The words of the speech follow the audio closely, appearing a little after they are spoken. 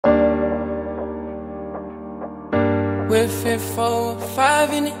With it 4 or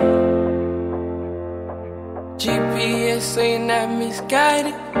 5 in it. GPS so you're not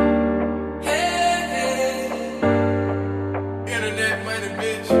misguided. Hey, internet money,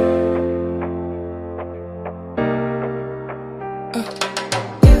 bitch.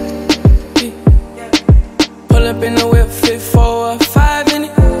 Pull up in the whip, fit 4 or 5 in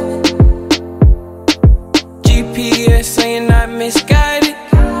it. GPS so you're not misguided.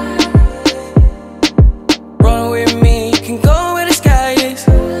 Run with me, you can go where the sky is.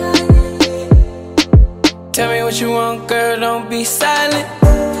 Tell me what you want, girl, don't be silent.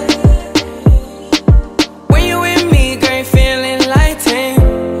 When you with me, girl, you feeling lightened.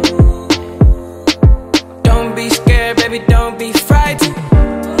 Don't be scared, baby, don't be frightened.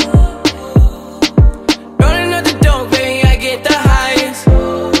 Rolling up the dope, baby, I get the highest.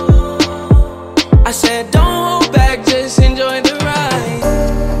 I said don't hold back, just enjoy the ride.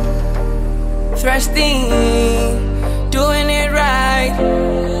 Thrusting, doing it right.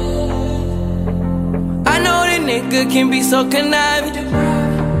 I know the nigga can be so conniving.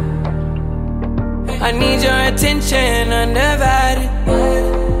 I need your attention undivided.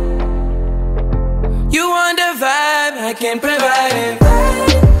 You want the vibe, I can provide it.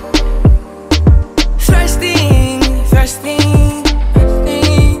 Thrusting, thrusting,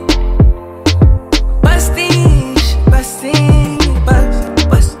 busting, busting,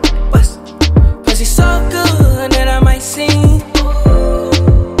 bust. Pussy so good that I might sing.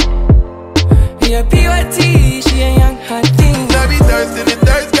 Yeah, PYT, she a young hot thing. I be thirsty, the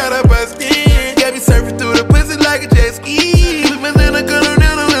thirst got a bustin'. Got me surfing through the pussy like a jet ski. We been in a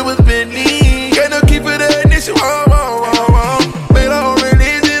colonel, it was Bentley. Got no key for the ignition, Made our own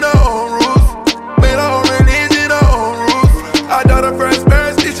religion, our own rules. Made our own religion, our own rules. I thought the first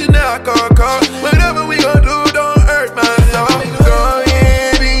verse, this shit now I call. Whatever we gon' do, don't hurt my soul.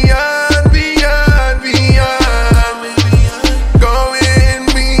 Going beyond, beyond, beyond. Going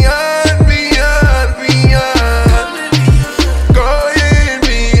beyond, beyond, beyond. Going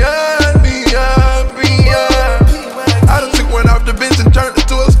beyond, beyond, beyond. I done took one off the bench and turned it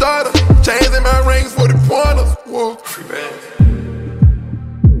to a starter. Chains in my rings for the pointers. Whoa.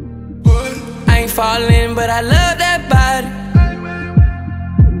 I ain't falling, but I love that body.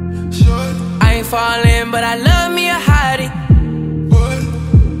 I ain't falling, but I love me a hottie.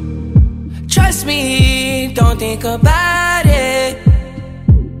 Trust me, don't think about it.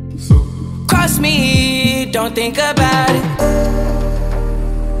 Cross me, don't think about it.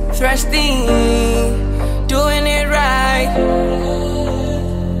 Thrusting, doing it right.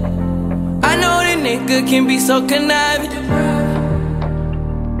 I know the nigga can be so conniving.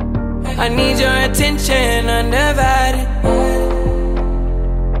 I need your attention undivided.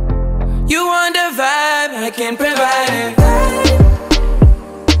 You want the vibe, I can provide it.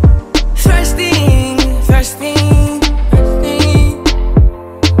 Thrusting, thrusting,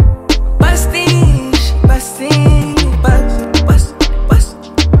 busting, busting, bust.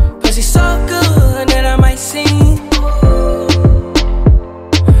 Pussy so good that I might sing.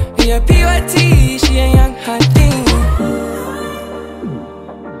 Yeah, PYT, she a young hot thing.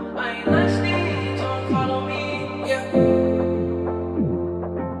 I ain't listening, don't follow me, yeah.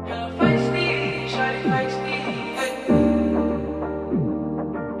 Hella feisty, shawty feisty, hey.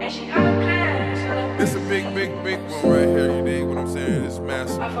 And she got a class, This a big one right here, you dig what I'm saying? It's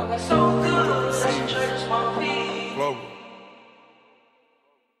massive. I fuck her so good, such a church, small feet. Global.